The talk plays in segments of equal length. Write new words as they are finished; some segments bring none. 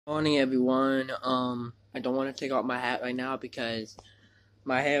Morning, everyone. I don't want to take off my hat right now because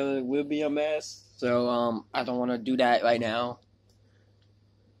my hair will be a mess. So, I don't want to do that right now.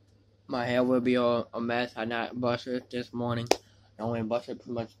 My hair will be a mess. I not brush it this morning. I only brush it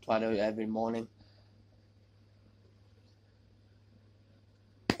pretty much twice every morning.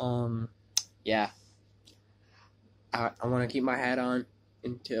 Um, yeah. I want to keep my hat on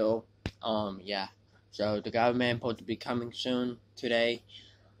until, yeah. So the government supposed to be coming soon today.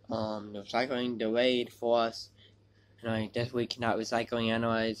 The recycling delayed for us. This week not recycling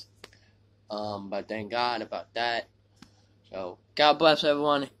anyways. But thank God about that. So, God bless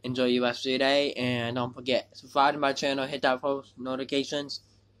everyone. Enjoy your rest of your day. And don't forget, subscribe to my channel, hit that post notifications.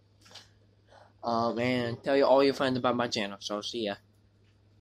 And tell all your friends about my channel. So, see ya.